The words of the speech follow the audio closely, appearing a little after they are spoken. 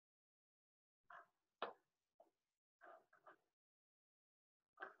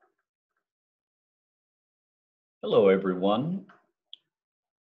Hello, everyone.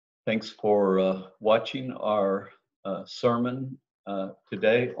 Thanks for watching our sermon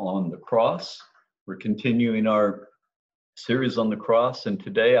today on the cross. We're continuing our series on the cross, and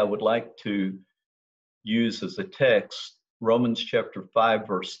today I would like to use as a text Romans chapter 5,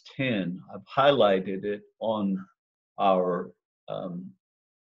 verse 10. I've highlighted it on our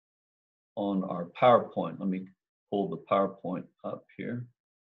PowerPoint. Let me pull the PowerPoint up here.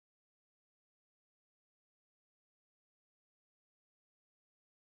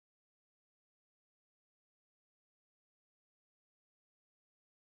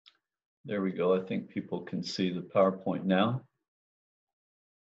 There we go. I think people can see the PowerPoint now.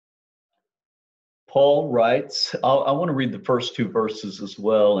 Paul writes, I want to read the first two verses as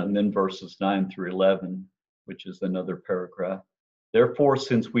well, and then verses 9 through 11, which is another paragraph. Therefore,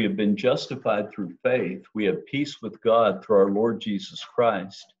 since we have been justified through faith, we have peace with God through our Lord Jesus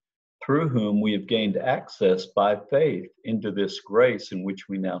Christ, through whom we have gained access by faith into this grace in which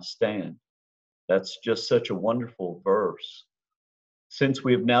we now stand. That's just such a wonderful verse. Since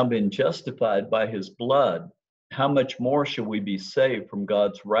we have now been justified by his blood, how much more shall we be saved from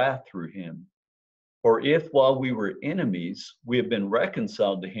God's wrath through him? For if while we were enemies, we have been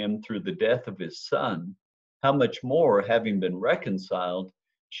reconciled to him through the death of his Son, how much more, having been reconciled,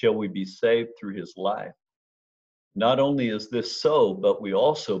 shall we be saved through his life? Not only is this so, but we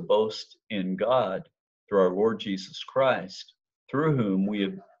also boast in God through our Lord Jesus Christ, through whom we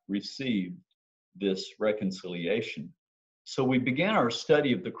have received this reconciliation. So we began our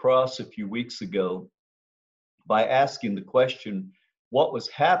study of the cross a few weeks ago by asking the question, what was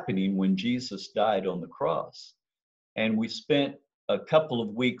happening when Jesus died on the cross? And we spent a couple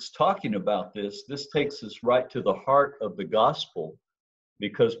of weeks talking about this. This takes us right to the heart of the gospel,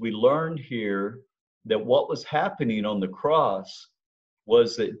 because we learned here that what was happening on the cross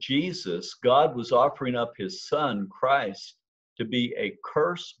was that Jesus, God, was offering up his Son, Christ, to be a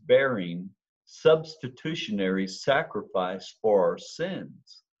curse-bearing substitutionary sacrifice for our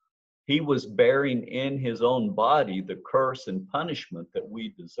sins. He was bearing in his own body the curse and punishment that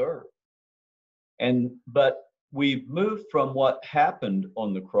we deserve. But we've moved from what happened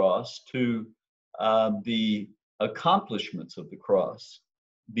on the cross to the accomplishments of the cross,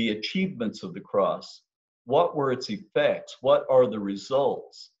 the achievements of the cross. What were its effects? What are the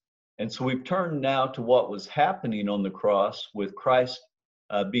results? And so we've turned now to what was happening on the cross with Christ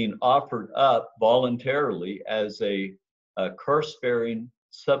being offered up voluntarily as a curse-bearing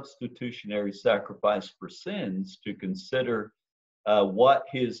substitutionary sacrifice for sins, to consider what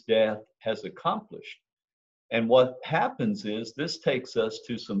his death has accomplished. And what happens is this takes us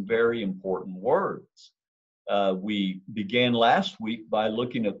to some very important words. We began last week by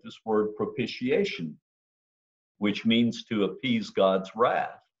looking at this word propitiation, which means to appease God's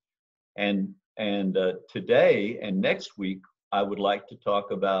wrath. And today and next week, I would like to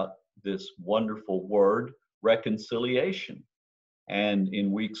talk about this wonderful word, reconciliation. And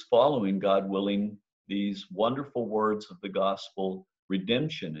in weeks following, God willing, these wonderful words of the gospel,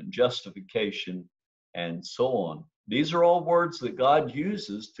 redemption and justification, and so on. These are all words that God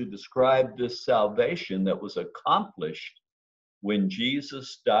uses to describe this salvation that was accomplished when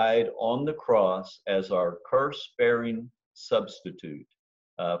Jesus died on the cross as our curse-bearing substitute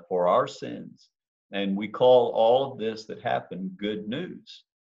for our sins. And we call all of this that happened good news.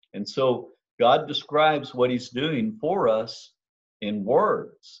 And so God describes what he's doing for us in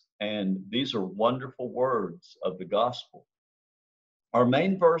words. And these are wonderful words of the gospel. Our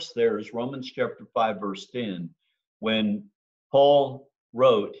main verse there is Romans chapter 5, verse 10. When Paul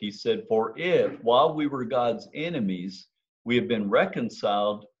wrote, he said, for if while we were God's enemies, we have been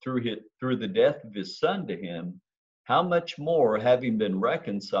reconciled through the death of his Son to him, how much more, having been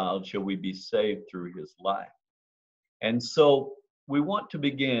reconciled, shall we be saved through his life? And so we want to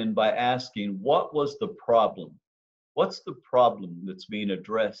begin by asking, what was the problem? What's the problem that's being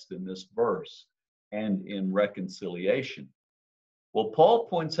addressed in this verse and in reconciliation? Well, Paul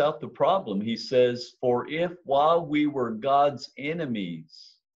points out the problem. He says, for if while we were God's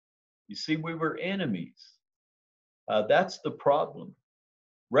enemies, you see, we were enemies. That's the problem.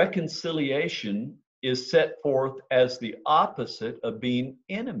 Reconciliation is set forth as the opposite of being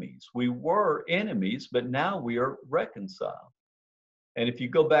enemies. We were enemies, but now we are reconciled. And if you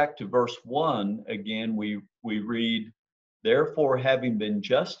go back to verse 1, again, we read, therefore, having been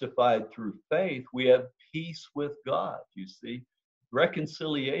justified through faith, we have peace with God. You see,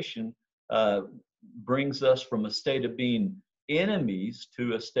 reconciliation brings us from a state of being enemies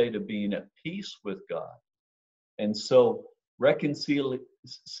to a state of being at peace with God. And so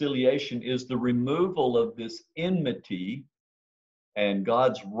reconciliation is the removal of this enmity and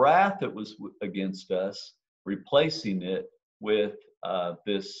God's wrath that was against us, replacing it with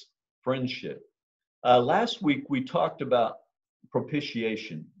this friendship. Last week we talked about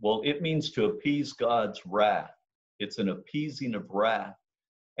propitiation. Well, it means to appease God's wrath. It's an appeasing of wrath.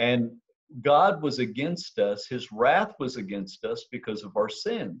 And God was against us. His wrath was against us because of our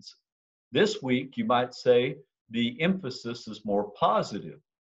sins. This week, you might say, the emphasis is more positive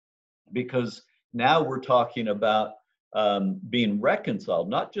because now we're talking about being reconciled,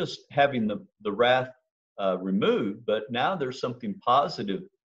 not just having the wrath removed, but now there's something positive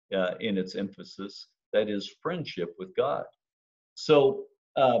in its emphasis, that is friendship with God. So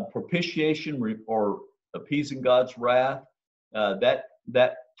propitiation or appeasing God's wrath,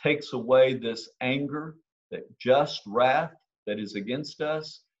 that takes away this anger, that just wrath that is against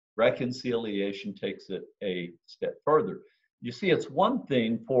us. Reconciliation takes it a step further. You see, it's one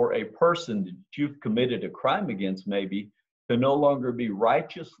thing for a person that you've committed a crime against, maybe, to no longer be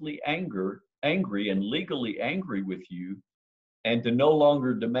righteously angry and legally angry with you, and to no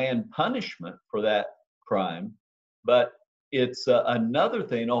longer demand punishment for that crime. But it's another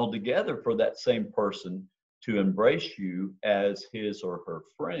thing altogether for that same person to embrace you as his or her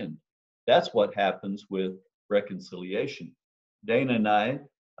friend. That's what happens with reconciliation. Dana and I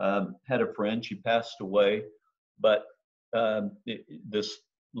had a friend. She passed away, but this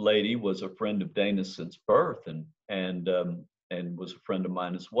lady was a friend of Dana's since birth, and was a friend of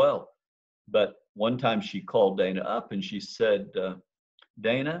mine as well. But one time she called Dana up and she said,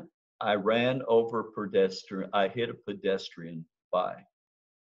 Dana, I ran over a pedestrian. I hit a pedestrian by.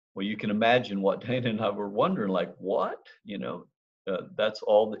 Well, you can imagine what Dana and I were wondering, like, what? That's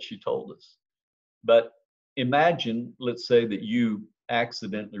all that she told us. But imagine, let's say that you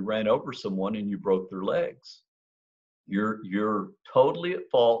accidentally ran over someone and you broke their legs. You're totally at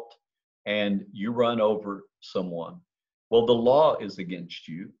fault and you run over someone. Well, the law is against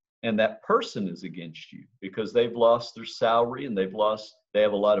you and that person is against you because they've lost their salary and they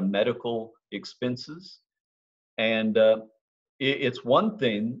have a lot of medical expenses. And it's one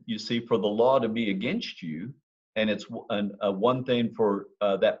thing, you see, for the law to be against you, and it's one thing for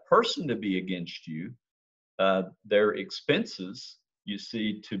that person to be against you, their expenses, you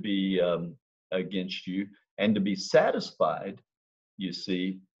see, to be against you and to be satisfied, you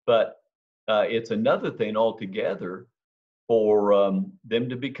see. But it's another thing altogether for them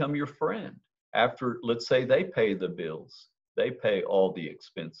to become your friend. After, let's say, they pay the bills, they pay all the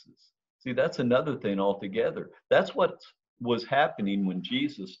expenses. See, that's another thing altogether. That's what was happening when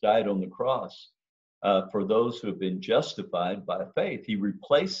Jesus died on the cross for those who have been justified by faith. He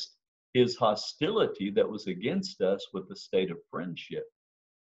replaced his hostility that was against us with a state of friendship.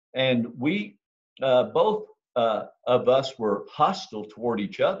 And we, both of us were hostile toward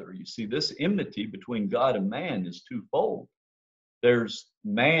each other. You see, this enmity between God and man is twofold. There's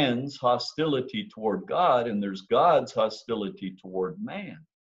man's hostility toward God, and there's God's hostility toward man.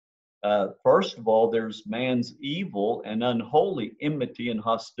 First of all, there's man's evil and unholy enmity and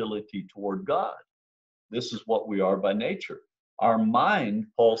hostility toward God. This is what we are by nature. Our mind,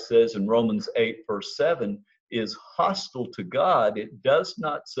 Paul says in Romans 8, verse 7, is hostile to God. It does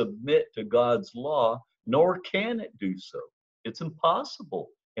not submit to God's law, nor can it do so. It's impossible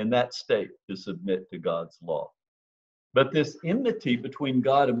in that state to submit to God's law. But this enmity between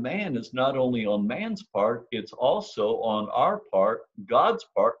God and man is not only on man's part, it's also on our part, God's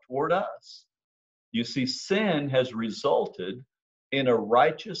part toward us. You see, sin has resulted in a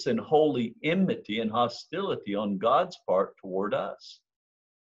righteous and holy enmity and hostility on God's part toward us.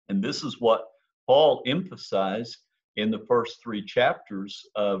 And this is what Paul emphasized in the first 3 chapters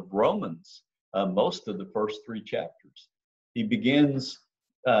of Romans, most of the first 3 chapters. He begins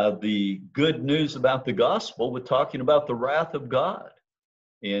the good news about the gospel with talking about the wrath of God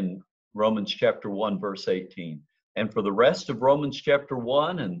in Romans chapter 1, verse 18. And for the rest of Romans chapter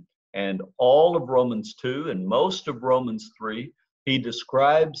 1 and all of Romans 2 and most of Romans 3, he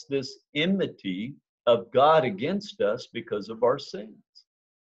describes this enmity of God against us because of our sins.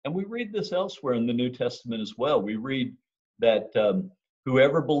 And we read this elsewhere in the New Testament as well. We read that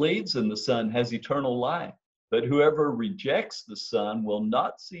whoever believes in the Son has eternal life. But whoever rejects the Son will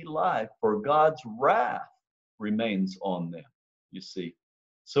not see life, for God's wrath remains on them, you see.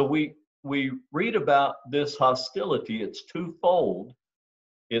 So we read about this hostility. It's twofold.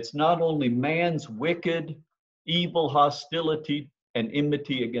 It's not only man's wicked, evil hostility and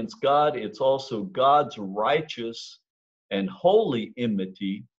enmity against God, it's also God's righteous and holy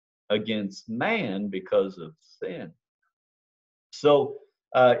enmity against man because of sin. So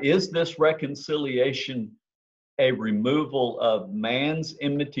is this reconciliation a removal of man's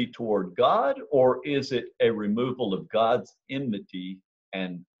enmity toward God, or is it a removal of God's enmity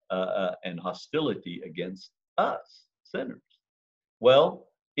and and hostility against us, sinners. Well,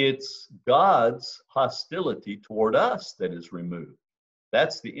 it's God's hostility toward us that is removed.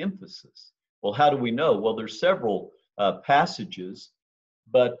 That's the emphasis. Well, how do we know? Well, there's several passages,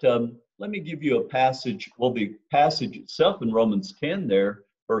 but let me give you a passage. Well, the passage itself in Romans 10 there,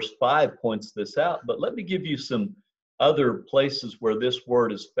 verse 5 points this out, but let me give you some other places where this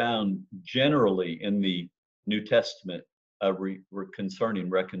word is found generally in the New Testament concerning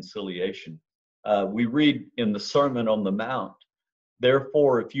reconciliation. We read in the Sermon on the Mount,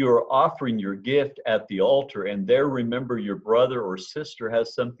 therefore, if you are offering your gift at the altar and there remember your brother or sister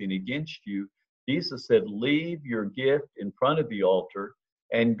has something against you, Jesus said, leave your gift in front of the altar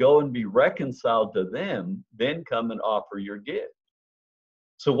and go and be reconciled to them, then come and offer your gift.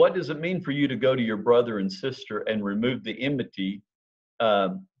 So what does it mean for you to go to your brother and sister and remove the enmity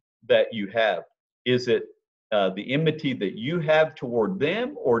that you have? Is it the enmity that you have toward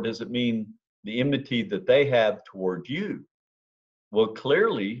them, or does it mean the enmity that they have toward you? Well,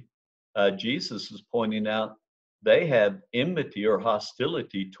 clearly, Jesus is pointing out they have enmity or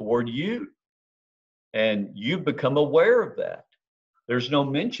hostility toward you, and you've become aware of that. There's no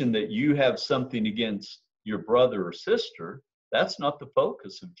mention that you have something against your brother or sister. That's not the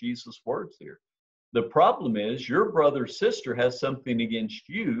focus of Jesus' words here. The problem is your brother or sister has something against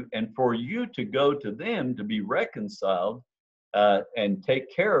you, and for you to go to them to be reconciled and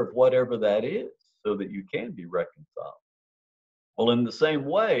take care of whatever that is so that you can be reconciled. Well, in the same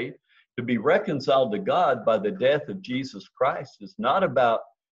way, to be reconciled to God by the death of Jesus Christ is not about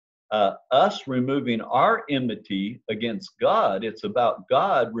us removing our enmity against God. It's about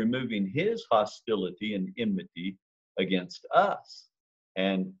God removing his hostility and enmity against us.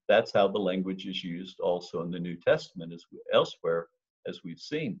 And that's how the language is used also in the New Testament as elsewhere, as we've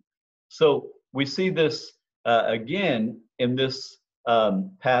seen. So we see this again in this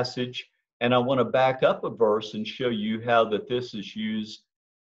passage, and I want to back up a verse and show you how that this is used,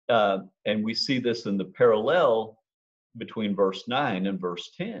 and we see this in the parallel between verse 9 and verse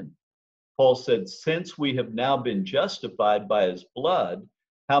 10. Paul said, since we have now been justified by his blood,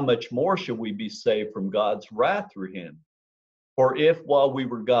 how much more shall we be saved from God's wrath through him? For if while we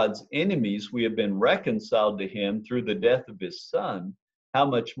were God's enemies, we have been reconciled to him through the death of his son, how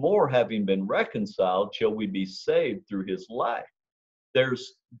much more, having been reconciled, shall we be saved through his life?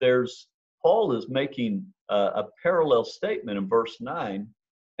 Paul is making a parallel statement in verse 9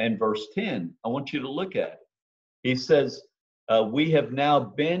 and verse 10. I want you to look at it. He says, we have now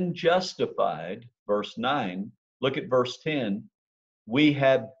been justified, verse 9. Look at verse 10. We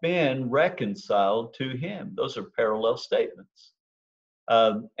have been reconciled to him. Those are parallel statements.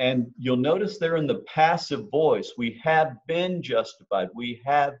 And you'll notice there in the passive voice, we have been justified. We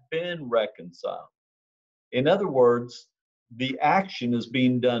have been reconciled. In other words, the action is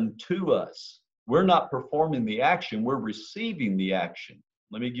being done to us. We're not performing the action, we're receiving the action.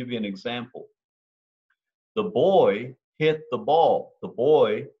 Let me give you an example. The boy hit the ball. The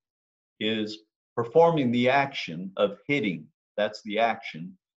boy is performing the action of hitting. That's the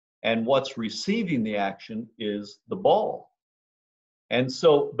action. And what's receiving the action is the ball. And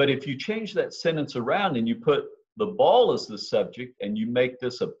so, but if you change that sentence around and you put the ball as the subject and you make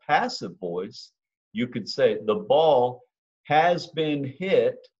this a passive voice, you could say the ball has been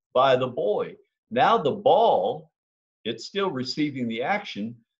hit by the boy. Now the ball, it's still receiving the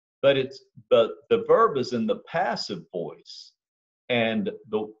action, but the verb is in the passive voice. And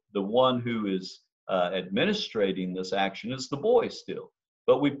the one who is administrating this action is the boy still.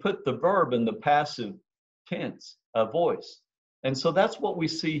 But we put the verb in the passive tense voice. And so that's what we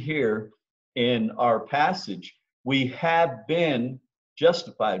see here in our passage. We have been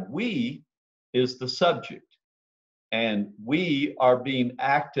justified. We is the subject. And we are being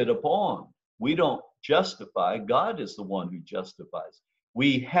acted upon. We don't justify. God is the one who justifies.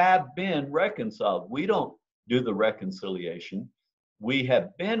 We have been reconciled. We don't do the reconciliation. We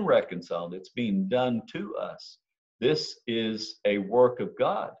have been reconciled. It's being done to us. This is a work of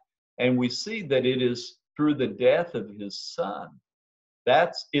God. And we see that it is through the death of his son.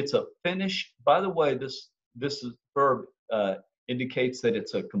 It's a finished, by the way, this verb indicates that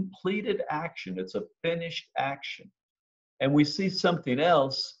it's a completed action. It's a finished action. And we see something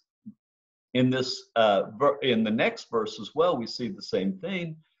else in this in the next verse as well. We see the same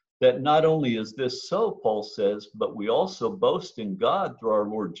thing, that not only is this so, Paul says, but we also boast in God through our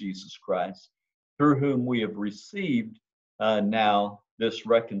Lord Jesus Christ, through whom we have received now this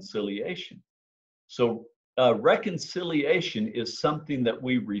reconciliation. So reconciliation is something that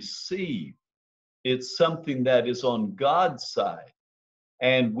we receive. It's something that is on God's side,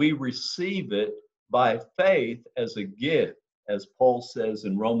 and we receive it by faith as a gift. as Paul says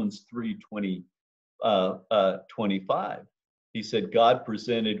in Romans 3:20, 25. He said, God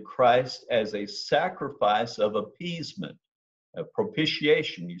presented Christ as a sacrifice of appeasement, a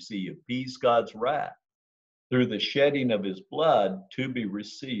propitiation. You see, appease God's wrath through the shedding of his blood to be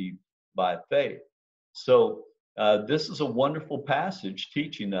received by faith. So this is a wonderful passage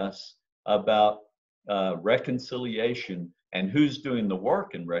teaching us about reconciliation and who's doing the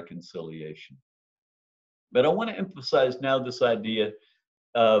work in reconciliation. But I want to emphasize now this idea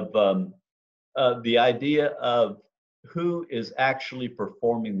of who is actually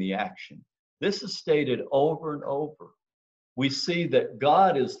performing the action. This is stated over and over. We see that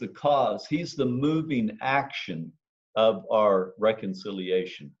God is the cause. He's the moving action of our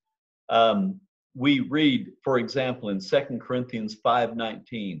reconciliation. We read, for example, in 2 Corinthians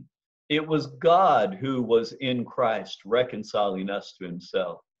 5:19, it was God who was in Christ reconciling us to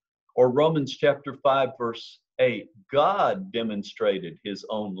himself. Or Romans chapter 5, verse 8, God demonstrated his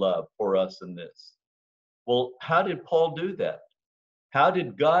own love for us in this. Well, how did Paul do that? How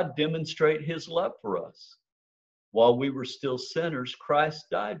did God demonstrate his love for us? While we were still sinners, Christ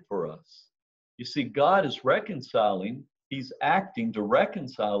died for us. You see, God is reconciling. He's acting to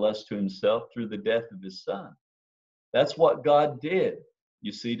reconcile us to himself through the death of his son. That's what God did,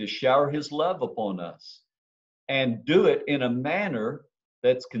 you see, to shower his love upon us and do it in a manner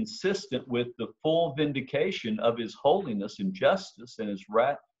that's consistent with the full vindication of his holiness and justice and his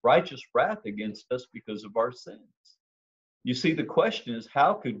righteous wrath against us because of our sins. You see, the question is,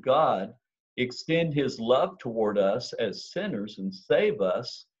 how could God extend his love toward us as sinners and save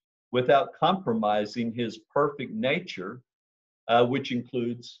us without compromising his perfect nature, which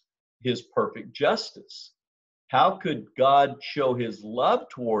includes his perfect justice? How could God show his love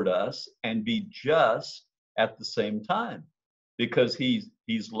toward us and be just at the same time? Because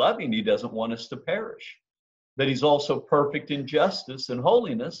he's loving, he doesn't want us to perish. But he's also perfect in justice and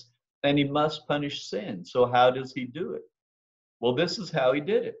holiness, and he must punish sin. So how does he do it? Well, this is how he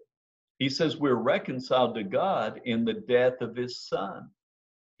did it. He says we're reconciled to God in the death of his son.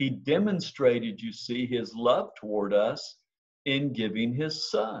 He demonstrated, you see, his love toward us in giving his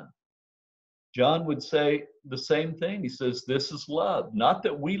son. John would say the same thing. He says, this is love. Not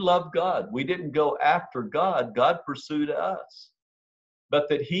that we love God. We didn't go after God. God pursued us. But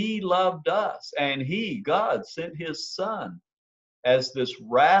that he loved us, and he, God, sent his son as this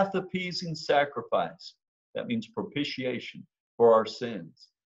wrath-appeasing sacrifice. That means propitiation for our sins.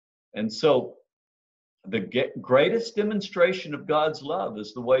 And so the greatest demonstration of God's love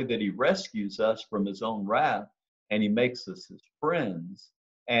is the way that he rescues us from his own wrath, and he makes us his friends,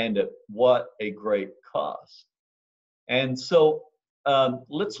 and at what a great cost. And so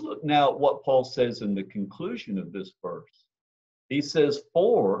let's look now at what Paul says in the conclusion of this verse. He says,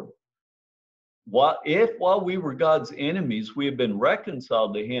 for if while we were God's enemies, we have been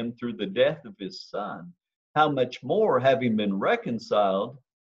reconciled to him through the death of his son, how much more, having been reconciled,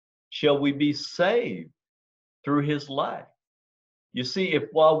 shall we be saved through his life? You see, if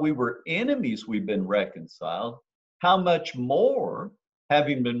while we were enemies, we've been reconciled, how much more,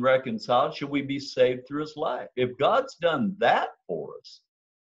 having been reconciled, shall we be saved through his life? If God's done that for us,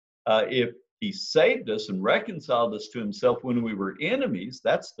 if he saved us and reconciled us to himself when we were enemies,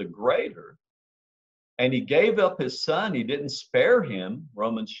 that's the greater. And he gave up his son. He didn't spare him,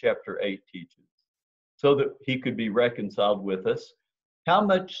 Romans chapter 8 teaches, so that he could be reconciled with us. How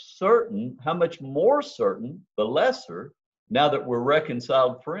much more certain, the lesser, now that we're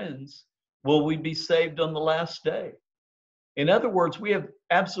reconciled friends, will we be saved on the last day? In other words, we have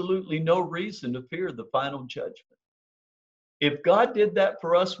absolutely no reason to fear the final judgment. If God did that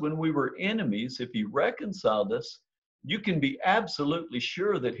for us when we were enemies, if he reconciled us, you can be absolutely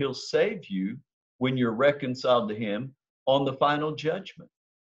sure that he'll save you when you're reconciled to him on the final judgment.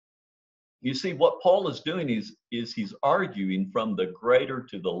 You see, what Paul is doing is he's arguing from the greater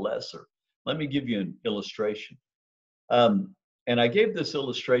to the lesser. Let me give you an illustration. And I gave this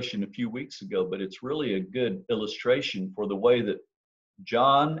illustration a few weeks ago, but it's really a good illustration for the way that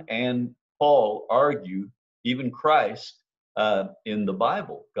John and Paul argue, even Christ, in the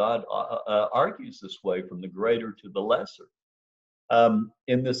Bible. God argues this way from the greater to the lesser.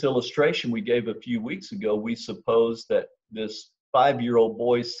 In this illustration we gave a few weeks ago, we suppose that this 5-year-old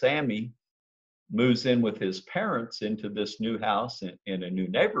boy, Sammy, moves in with his parents into this new house in a new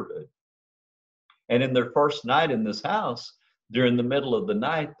neighborhood. And in their first night in this house, during the middle of the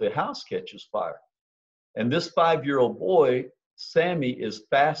night, the house catches fire. And this 5-year-old boy, Sammy, is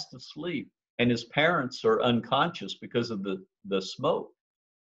fast asleep, and his parents are unconscious because of the smoke.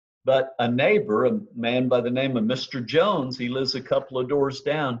 But a neighbor, a man by the name of Mr. Jones, he lives a couple of doors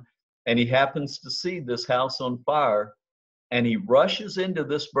down, and he happens to see this house on fire. And he rushes into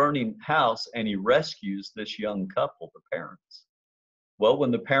this burning house and he rescues this young couple, the parents. Well,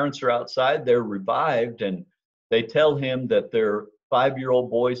 when the parents are outside, they're revived and they tell him that their 5-year-old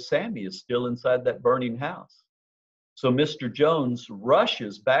boy, Sammy, is still inside that burning house. So Mr. Jones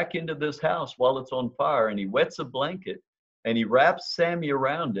rushes back into this house while it's on fire and he wets a blanket and he wraps Sammy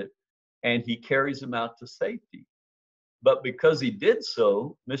around it and he carries him out to safety. But because he did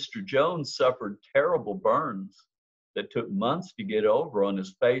so, Mr. Jones suffered terrible burns that took months to get over on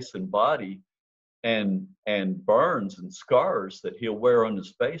his face and body, and burns and scars that he'll wear on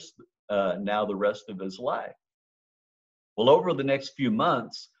his face now the rest of his life. Well, over the next few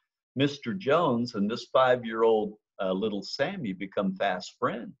months, Mr. Jones and this 5-year-old little Sammy become fast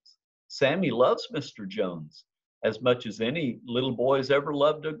friends. Sammy loves Mr. Jones as much as any little boy has ever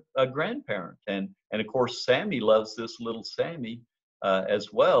loved a grandparent. And of course, Sammy loves this little Sammy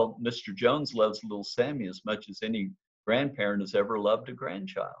as well. Mr. Jones loves little Sammy as much as any grandparent has ever loved a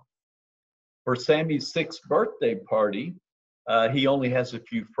grandchild. For Sammy's 6th birthday party, he only has a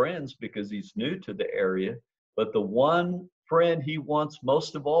few friends because he's new to the area. But the one friend he wants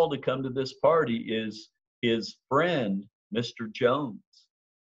most of all to come to this party is his friend, Mr. Jones.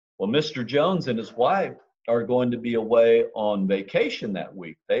 Well, Mr. Jones and his wife are going to be away on vacation that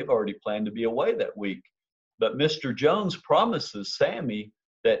week. They've already planned to be away that week. But Mr. Jones promises Sammy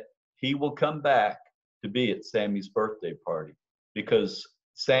that he will come back to be at Sammy's birthday party because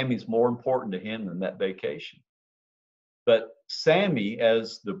Sammy's more important to him than that vacation. But Sammy,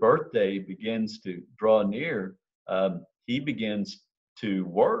 as the birthday begins to draw near, he begins to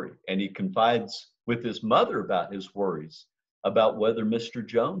worry and he confides with his mother about his worries about whether Mr.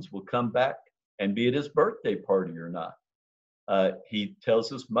 Jones will come back and be at his birthday party or not. He tells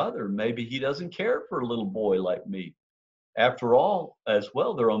his mother maybe he doesn't care for a little boy like me. After all, as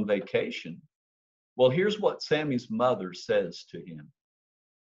well, they're on vacation. Well, here's what Sammy's mother says to him.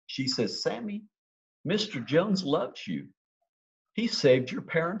 She says, Sammy, Mr. Jones loves you. He saved your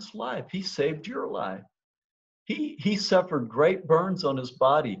parents' life. He saved your life. He suffered great burns on his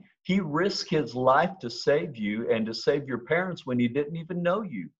body. He risked his life to save you and to save your parents when he didn't even know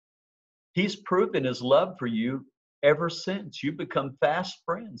you. He's proven his love for you ever since. You've become fast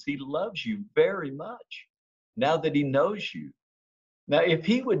friends. He loves you very much now that he knows you. Now, if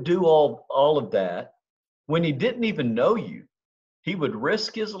he would do all of that when he didn't even know you, he would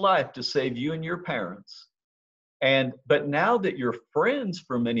risk his life to save you and your parents. But now that you're friends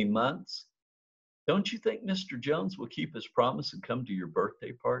for many months, don't you think Mr. Jones will keep his promise and come to your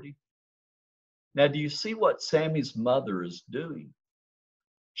birthday party? Now, do you see what Sammy's mother is doing?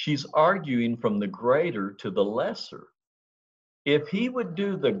 She's arguing from the greater to the lesser. If he would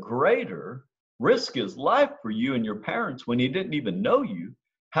do the greater, risk his life for you and your parents when he didn't even know you,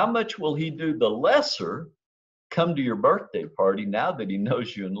 how much will he do the lesser, come to your birthday party now that he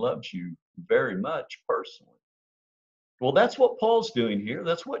knows you and loves you very much personally? Well, that's what Paul's doing here.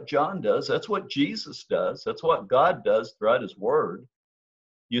 That's what John does. That's what Jesus does. That's what God does throughout his word.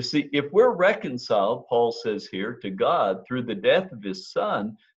 You see, if we're reconciled, Paul says here, to God through the death of his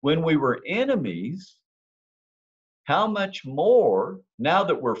son, when we were enemies, how much more, now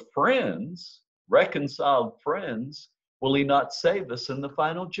that we're friends, reconciled friends, will he not save us in the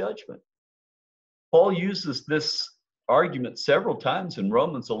final judgment? Paul uses this argument several times in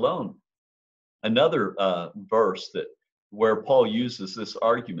Romans alone. Another verse where Paul uses this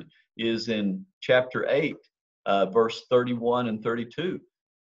argument is in chapter 8, verse 31 and 32.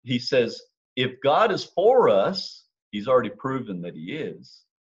 He says, if God is for us, he's already proven that he is,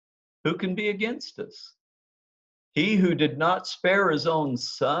 who can be against us? He who did not spare his own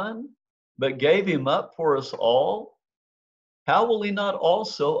son, but gave him up for us all, how will he not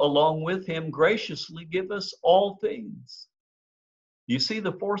also, along with him, graciously give us all things? You see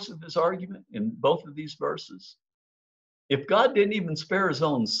the force of his argument in both of these verses? If God didn't even spare his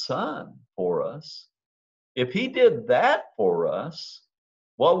own son for us, if he did that for us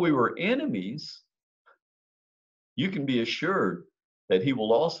while we were enemies, you can be assured that he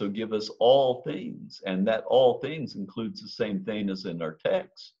will also give us all things. And that all things includes the same thing as in our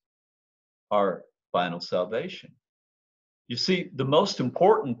text, our final salvation. You see, the most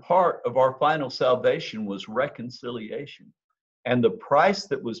important part of our final salvation was reconciliation. And the price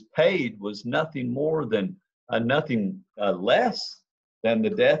that was paid was nothing more than nothing less than the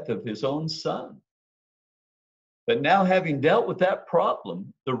death of his own son. But now, having dealt with that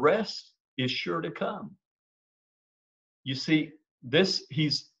problem, the rest is sure to come. You see,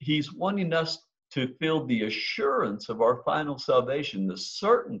 he's wanting us to feel the assurance of our final salvation, the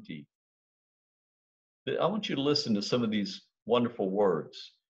certainty. I want you to listen to some of these wonderful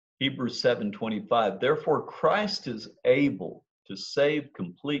words. Hebrews 7:25. Therefore, Christ is able to save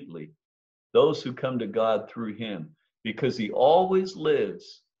completely those who come to God through him, because he always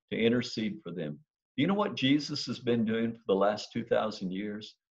lives to intercede for them. Do you know what Jesus has been doing for the last 2,000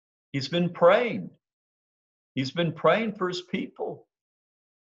 years? He's been praying. He's been praying for his people.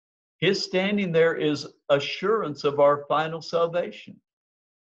 His standing there is assurance of our final salvation.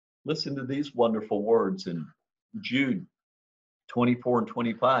 Listen to these wonderful words in Jude 24 and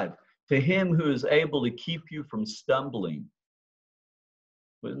 25. To him who is able to keep you from stumbling.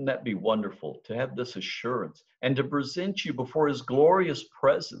 Wouldn't that be wonderful to have this assurance and to present you before his glorious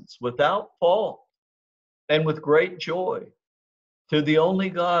presence without fault and with great joy? To the only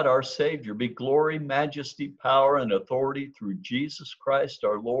God, our Savior, be glory, majesty, power, and authority through Jesus Christ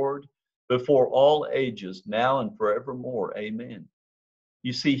our Lord, before all ages, now and forevermore. Amen.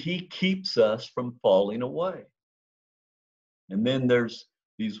 You see, he keeps us from falling away. And then there's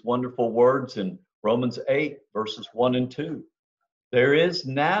these wonderful words in Romans 8, verses 1 and 2. There is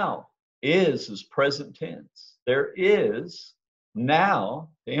now, is present tense. There is now,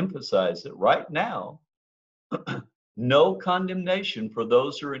 to emphasize it, right now, no condemnation for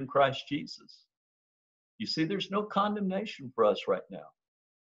those who are in Christ Jesus. You see, there's no condemnation for us right now.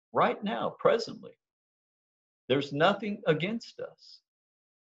 Right now, presently. There's nothing against us.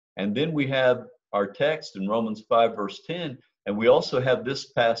 And then we have our text in Romans 5, verse 10, and we also have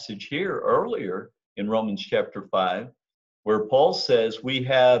this passage here earlier in Romans chapter 5, where Paul says we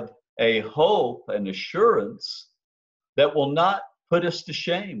have a hope and assurance that will not put us to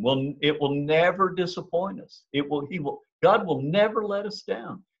shame. It will never disappoint us. God will never let us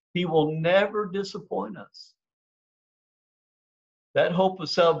down. He will never disappoint us. That hope of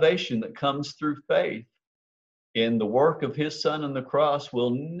salvation that comes through faith in the work of his Son on the cross will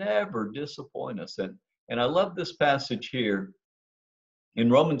never disappoint us. And I love this passage here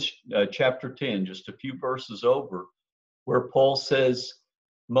in Romans chapter 10, just a few verses over, where Paul says,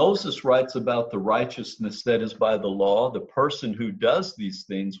 Moses writes about the righteousness that is by the law. The person who does these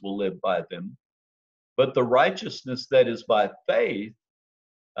things will live by them. But the righteousness that is by faith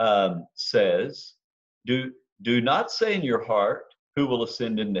says, do not say in your heart, who will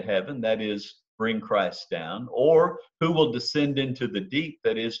ascend into heaven, that is, bring Christ down, or who will descend into the deep,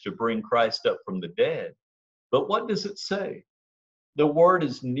 that is, to bring Christ up from the dead. But what does it say? The word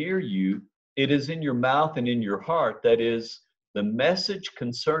is near you. It is in your mouth and in your heart. That is the message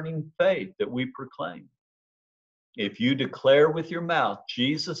concerning faith that we proclaim. If you declare with your mouth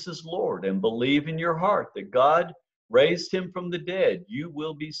Jesus is Lord and believe in your heart that God raised him from the dead, you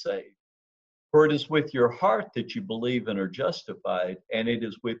will be saved. For it is with your heart that you believe and are justified, and it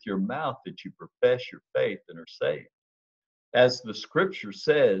is with your mouth that you profess your faith and are saved. As the scripture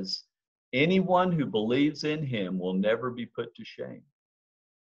says, anyone who believes in him will never be put to shame.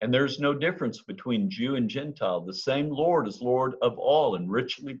 And there's no difference between Jew and Gentile. The same Lord is Lord of all and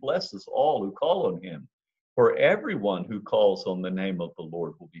richly blesses all who call on him. For everyone who calls on the name of the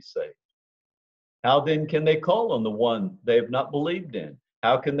Lord will be saved. How then can they call on the one they have not believed in?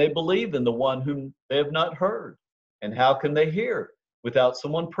 How can they believe in the one whom they have not heard? And how can they hear without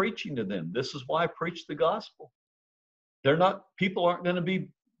someone preaching to them? This is why I preach the gospel. People aren't going to be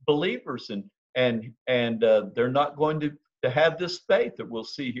believers and they're not going to have this faith that we'll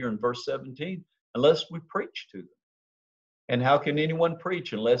see here in verse 17 unless we preach to them. And how can anyone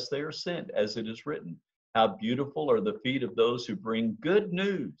preach unless they are sent, as it is written? How beautiful are the feet of those who bring good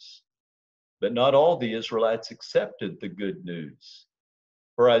news. But not all the Israelites accepted the good news.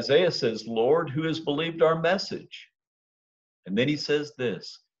 For Isaiah says, Lord, who has believed our message? And then he says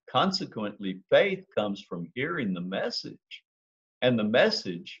this, consequently, faith comes from hearing the message, and the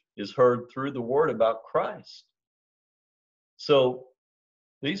message is heard through the word about Christ. So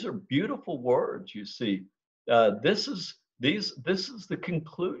these are beautiful words, you see. This is the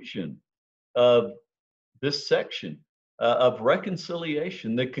conclusion of this section of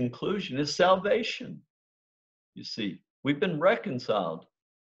reconciliation. The conclusion is salvation. You see, we've been reconciled,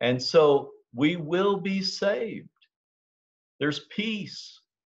 and so we will be saved. There's peace,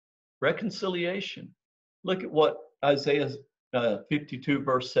 reconciliation. Look at what Isaiah 52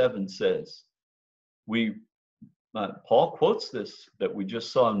 verse 7 says. Paul quotes this that we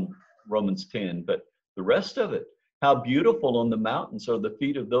just saw in Romans 10, but the rest of it, how beautiful on the mountains are the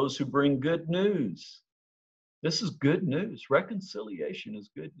feet of those who bring good news. This is good news. Reconciliation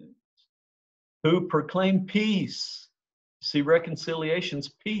is good news. Who proclaim peace. See, reconciliation's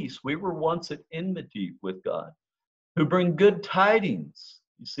peace. We were once at enmity with God. Who bring good tidings.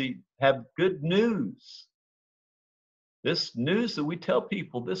 You see, have good news. This news that we tell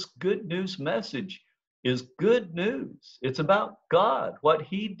people, this good news message, is good news. It's about God, what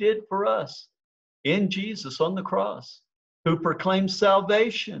he did for us in Jesus on the cross, who proclaims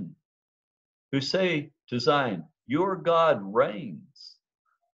salvation, who say to Zion, your God reigns.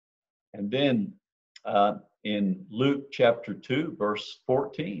 And then in Luke chapter 2, verse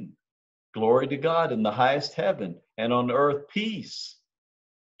 14, glory to God in the highest heaven, and on earth peace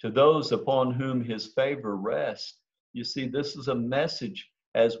to those upon whom his favor rests. You see, this is a message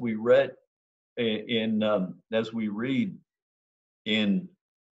as we read as we read in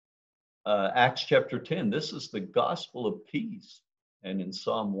Acts chapter 10. This is the gospel of peace, and in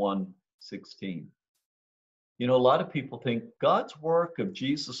Psalm 116. You know, a lot of people think God's work of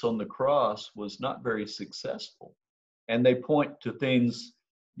Jesus on the cross was not very successful, and they point to things.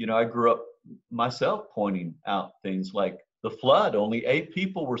 You know, I grew up myself pointing out things like the flood. Only 8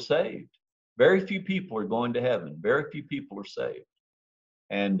 people were saved. Very few people are going to heaven. Very few people are saved.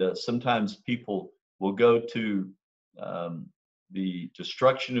 And sometimes people will go to the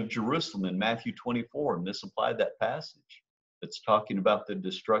destruction of Jerusalem in Matthew 24 and misapply that passage that's talking about the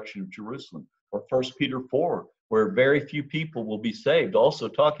destruction of Jerusalem. Or 1 Peter 4, where very few people will be saved, also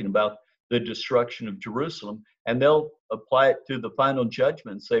talking about the destruction of Jerusalem. And they'll apply it to the final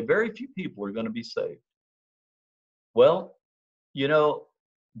judgment and say very few people are going to be saved. Well, you know,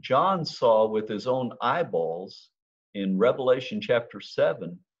 John saw with his own eyeballs in Revelation chapter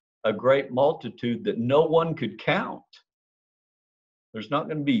 7 a great multitude that no one could count. There's not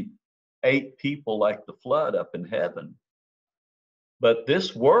going to be 8 people like the flood up in heaven. But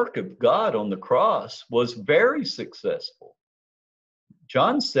this work of God on the cross was very successful.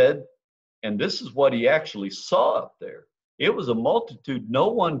 John said, and this is what he actually saw up there, it was a multitude no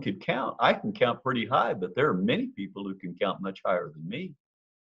one could count. I can count pretty high, but there are many people who can count much higher than me.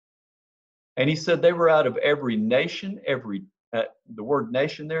 And he said they were out of every nation, the word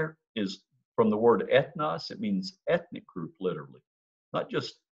nation there is from the word ethnos. It means ethnic group, literally. Not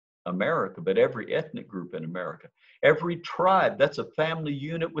just America, but every ethnic group in America. Every tribe, that's a family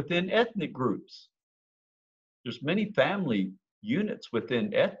unit within ethnic groups. There's many family units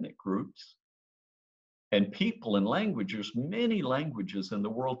within ethnic groups. And people and language, there's many languages in the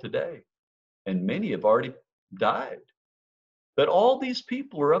world today. And many have already died. But all these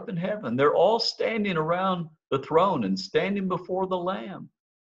people are up in heaven. They're all standing around the throne and standing before the Lamb.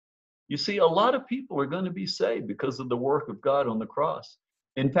 You see, a lot of people are going to be saved because of the work of God on the cross.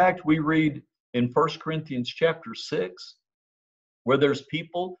 In fact, we read in 1 Corinthians chapter 6, where there's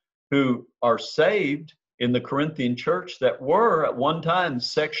people who are saved in the Corinthian church that were at one time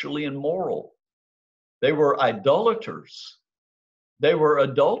sexually immoral. They were idolaters. They were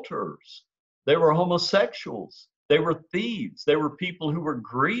adulterers. They were homosexuals. They were thieves. They were people who were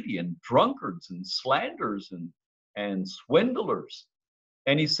greedy and drunkards and slanderers and swindlers.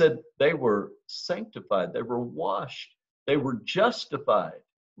 And he said they were sanctified. They were washed. They were justified.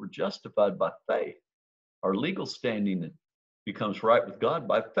 We're justified by faith. Our legal standing becomes right with God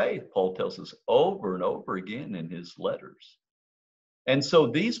by faith, Paul tells us over and over again in his letters. And so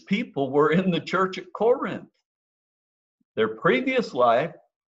these people were in the church at Corinth. Their previous life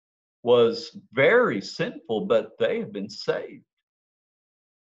was very sinful, but they have been saved.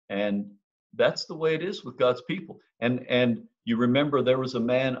 And that's the way it is with God's people. And you remember there was a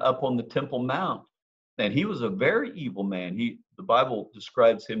man up on the Temple Mount, and he was a very evil man. The Bible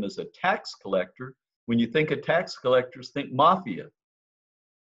describes him as a tax collector. When you think of tax collectors, think mafia.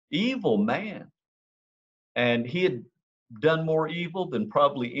 Evil man. And he had done more evil than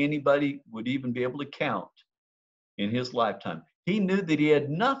probably anybody would even be able to count in his lifetime. He knew that he had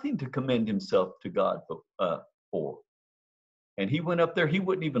nothing to commend himself to God for. And he went up there, he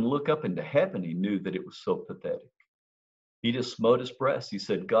wouldn't even look up into heaven. He knew that it was so pathetic. He just smote his breast. He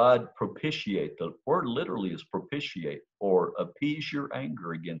said, God, propitiate. The word literally is propitiate, or appease your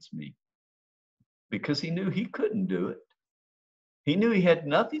anger against me. Because he knew he couldn't do it. He knew he had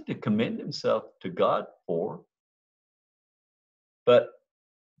nothing to commend himself to God for. But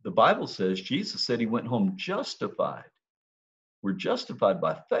the Bible says, Jesus said he went home justified. We're justified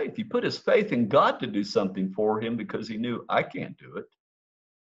by faith. He put his faith in God to do something for him because he knew, I can't do it.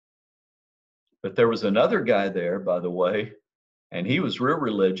 But there was another guy there, by the way, and he was real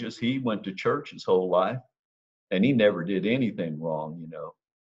religious. He went to church his whole life, and he never did anything wrong, you know.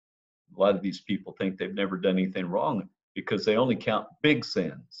 A lot of these people think they've never done anything wrong because they only count big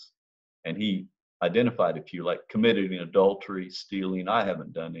sins. And he identified a few, like committing adultery, stealing. I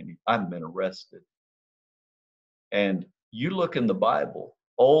haven't done any. I haven't been arrested. And you look in the Bible,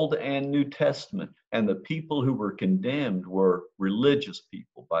 Old and New Testament, and the people who were condemned were religious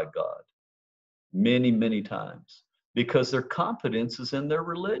people by God. Many, many times. because their confidence is in their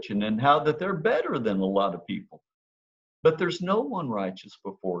religion and how that they're better than a lot of people. But there's no one righteous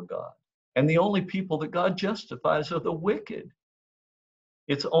before God. And the only people that God justifies are the wicked.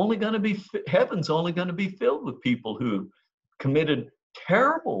 It's only going to be, heaven's only going to be filled with people who committed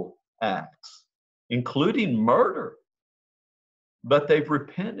terrible acts, including murder. But they've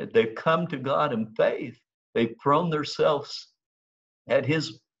repented. They've come to God in faith. They've thrown themselves at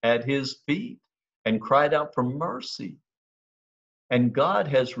his feet and cried out for mercy. And God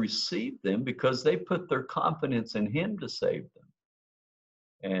has received them because they put their confidence in him to save them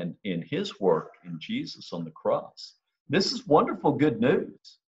and in his work in Jesus on the cross. This is wonderful good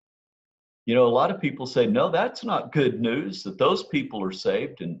news. You know, a lot of people say, no, that's not good news that those people are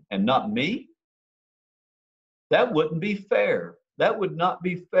saved and not me. That wouldn't be fair. That would not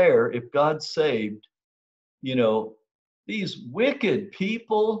be fair if God saved, you know, these wicked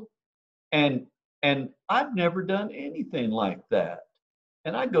people and I've never done anything like that.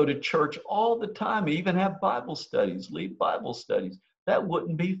 And I go to church all the time. I even have Bible studies, lead Bible studies. That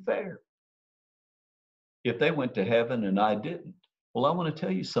wouldn't be fair if they went to heaven and I didn't. Well, I want to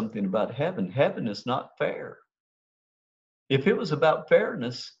tell you something about heaven. Heaven is not fair. If it was about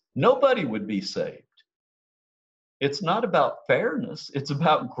fairness, nobody would be saved. It's not about fairness. It's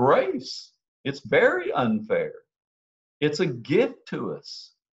about grace. It's very unfair. It's a gift to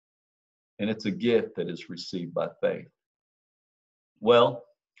us. And it's a gift that is received by faith. Well,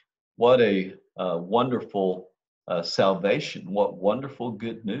 what a wonderful salvation. What wonderful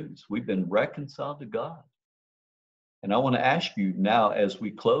good news. We've been reconciled to God. And I want to ask you now as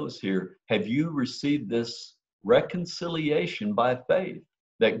we close here, have you received this reconciliation by faith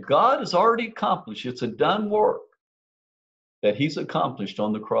that God has already accomplished? It's a done work that he's accomplished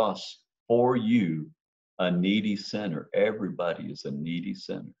on the cross for you, a needy sinner. Everybody is a needy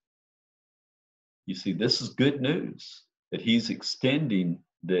sinner. You see, this is good news that he's extending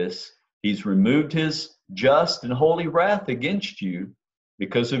this. He's removed his just and holy wrath against you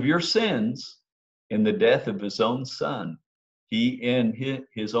because of your sins in the death of his own son. He in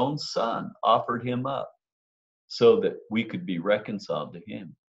his own son offered him up so that we could be reconciled to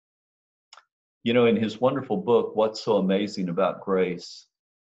him. You know, in his wonderful book, What's So Amazing About Grace,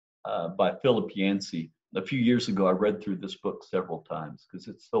 by Philip Yancey, a few years ago, I read through this book several times because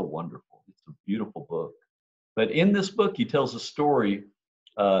it's so wonderful. It's a beautiful book. But in this book, he tells a story,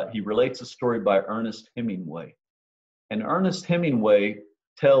 he relates a story by Ernest Hemingway. And Ernest Hemingway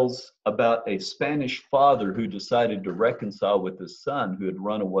tells about a Spanish father who decided to reconcile with his son who had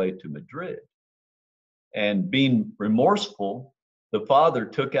run away to Madrid. And being remorseful, the father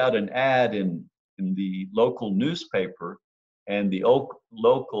took out an ad in the local newspaper, and the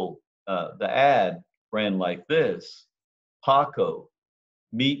ad ran like this: Paco,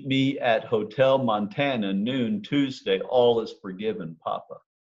 meet me at Hotel Montana noon Tuesday, all is forgiven, Papa.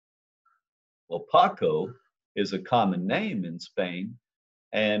 Well, Paco is a common name in Spain.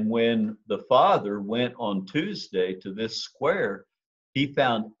 And when the father went on Tuesday to this square, he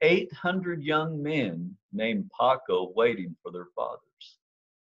found 800 young men named Paco waiting for their fathers.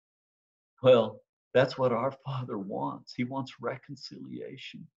 Well, that's what our Father wants. He wants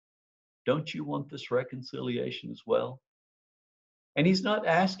reconciliation. Don't you want this reconciliation as well? And he's not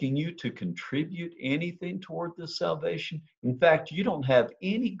asking you to contribute anything toward this salvation. In fact, you don't have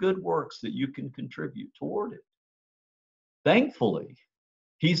any good works that you can contribute toward it. Thankfully,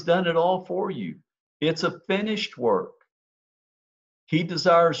 he's done it all for you. It's a finished work. He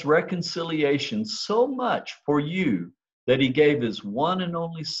desires reconciliation so much for you that he gave his one and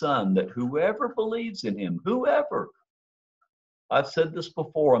only Son, that whoever believes in him, whoever, I've said this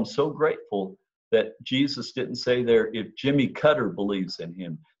before, I'm so grateful that Jesus didn't say there, if Jimmy Cutter believes in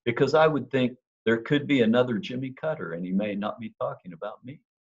him, because I would think there could be another Jimmy Cutter and he may not be talking about me.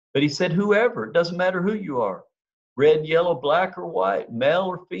 But he said, whoever, it doesn't matter who you are, red, yellow, black, or white, male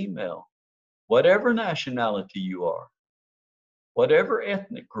or female, whatever nationality you are, whatever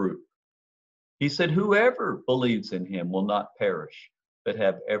ethnic group. He said, whoever believes in him will not perish, but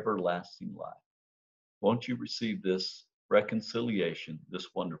have everlasting life. Won't you receive this reconciliation, this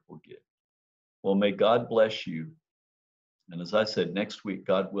wonderful gift? Well, may God bless you. And as I said, next week,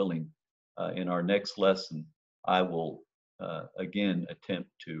 God willing, in our next lesson, I will again attempt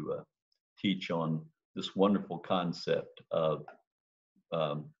to teach on this wonderful concept of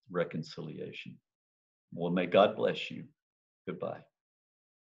reconciliation. Well, may God bless you. Goodbye.